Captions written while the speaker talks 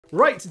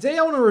Right, today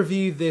I want to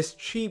review this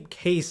cheap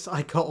case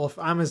I got off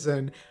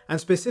Amazon, and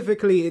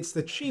specifically it's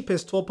the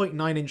cheapest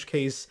 12.9 inch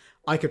case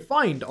I could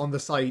find on the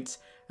site.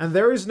 And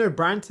there is no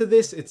brand to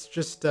this, it's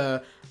just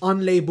a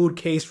unlabeled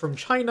case from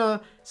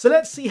China, so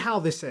let's see how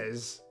this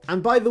is.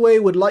 And by the way,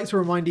 would like to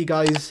remind you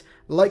guys,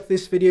 like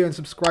this video and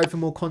subscribe for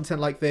more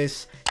content like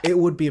this, it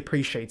would be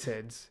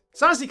appreciated.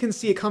 So as you can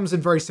see, it comes in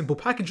very simple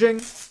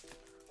packaging.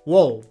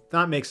 Whoa,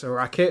 that makes a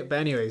racket, but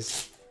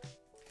anyways.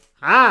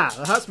 Ah,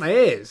 that hurts my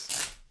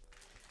ears.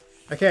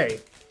 Okay,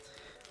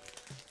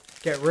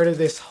 get rid of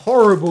this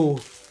horrible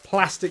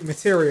plastic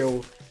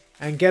material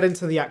and get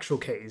into the actual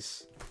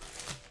case.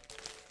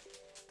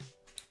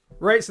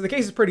 Right, so the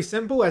case is pretty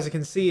simple. As you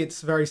can see,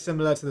 it's very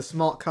similar to the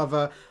smart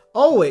cover.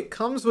 Oh, it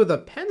comes with a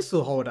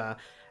pencil holder.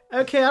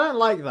 Okay, I don't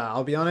like that,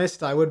 I'll be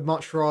honest. I would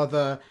much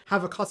rather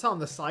have a cutout on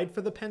the side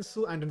for the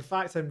pencil, and in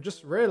fact, I'm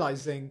just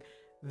realizing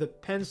the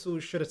pencil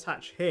should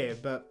attach here,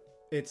 but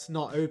it's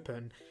not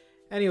open.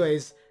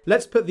 Anyways,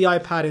 let's put the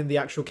iPad in the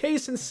actual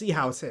case and see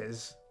how it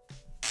is.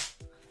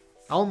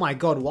 Oh my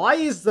god, why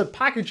is the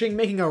packaging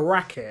making a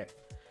racket?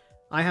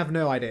 I have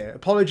no idea.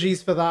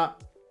 Apologies for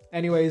that.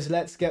 Anyways,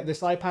 let's get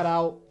this iPad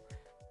out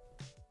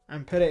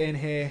and put it in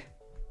here.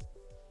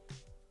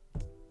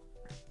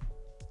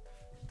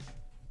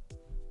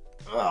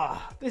 Ugh,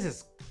 this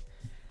is...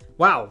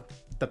 Wow,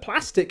 the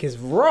plastic is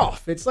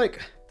rough. It's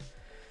like...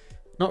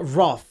 Not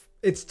rough,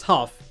 it's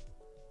tough.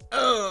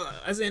 Ugh,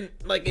 as in,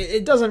 like,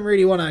 it doesn't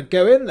really want to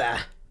go in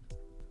there.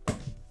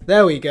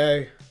 There we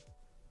go.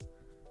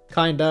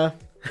 Kinda.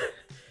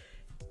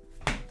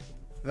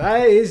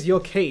 That is your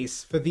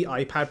case for the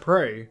iPad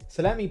Pro.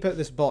 So let me put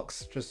this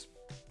box, just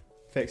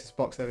fix this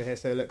box over here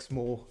so it looks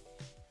more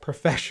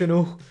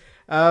professional.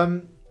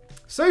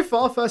 So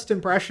far, first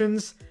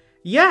impressions,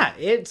 yeah,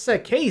 it's a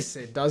case.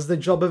 It does the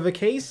job of a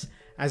case.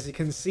 As you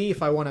can see,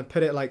 if I want to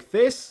put it like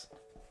this,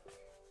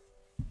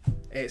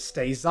 it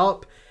stays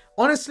up.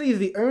 Honestly,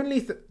 the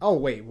only oh,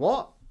 wait,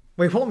 what?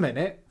 Wait, 1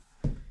 minute.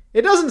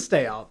 It doesn't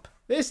stay up.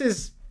 This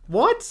is...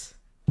 What?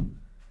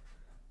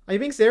 Are you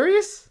being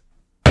serious?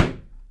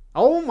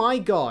 Oh my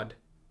god.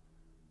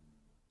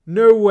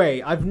 No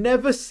way. I've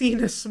never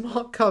seen a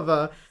smart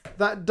cover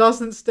that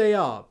doesn't stay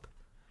up.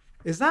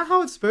 Is that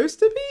how it's supposed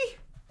to be?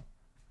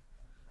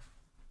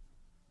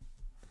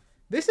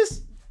 This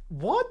is...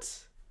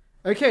 What?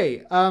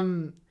 Okay,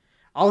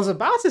 I was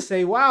about to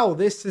say, wow,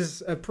 this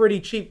is a pretty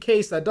cheap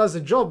case that does the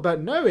job,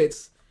 but no,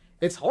 it's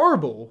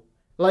horrible.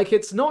 Like,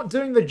 it's not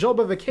doing the job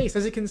of a case.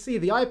 As you can see,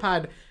 the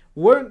iPad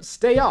won't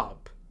stay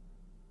up.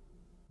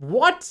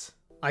 What?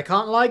 I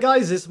can't lie,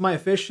 guys, this might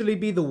officially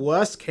be the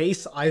worst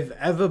case I've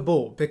ever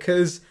bought,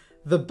 because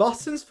the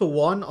buttons, for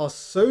one, are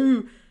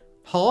so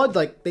hard,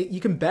 like, you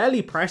can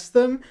barely press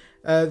them.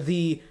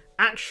 The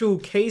actual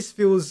case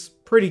feels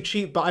pretty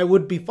cheap, but I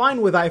would be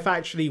fine with that if it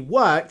actually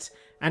worked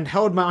and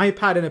held my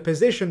iPad in a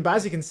position, but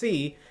as you can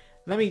see,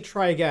 let me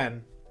try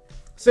again.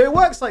 So it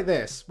works like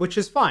this, which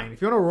is fine.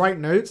 If you want to write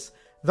notes,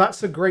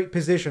 that's a great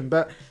position,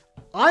 but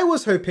I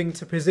was hoping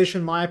to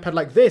position my iPad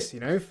like this, you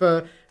know,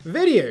 for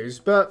videos,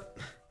 but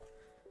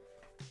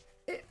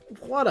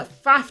what a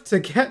faff to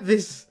get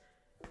this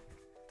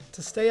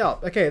to stay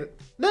up. Okay,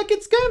 look,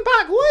 it's going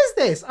back. What is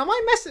this? Am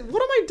I messing?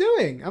 What am I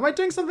doing? Am I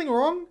doing something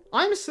wrong?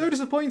 I'm so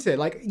disappointed.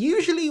 Like,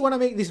 usually when I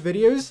make these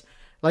videos,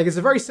 like, it's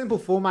a very simple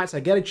format. I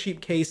get a cheap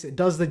case, it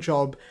does the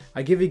job.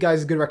 I give you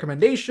guys a good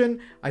recommendation.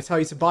 I tell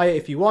you to buy it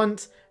if you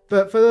want.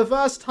 But for the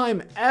first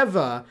time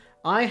ever,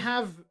 I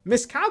have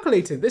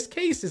miscalculated. This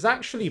case is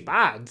actually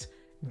bad.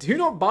 Do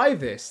not buy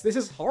this. This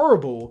is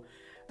horrible.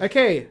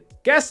 Okay,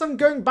 guess I'm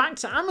going back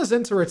to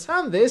Amazon to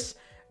return this.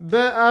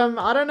 But,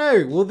 I don't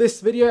know. Will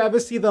this video ever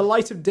see the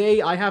light of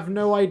day? I have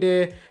no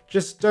idea.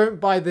 Just don't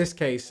buy this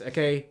case,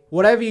 okay?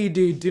 Whatever you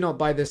do, do not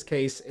buy this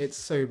case. It's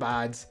so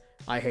bad.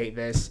 I hate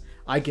this.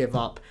 I give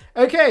up.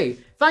 Okay,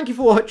 thank you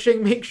for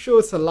watching. Make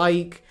sure to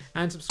like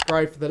and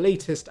subscribe for the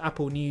latest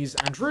Apple news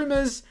and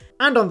rumors.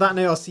 And on that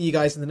note, I'll see you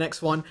guys in the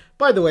next one.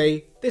 By the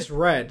way, this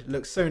red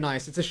looks so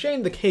nice. It's a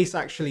shame the case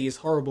actually is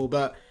horrible,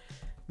 but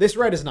this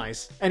red is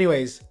nice.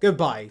 Anyways,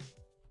 goodbye.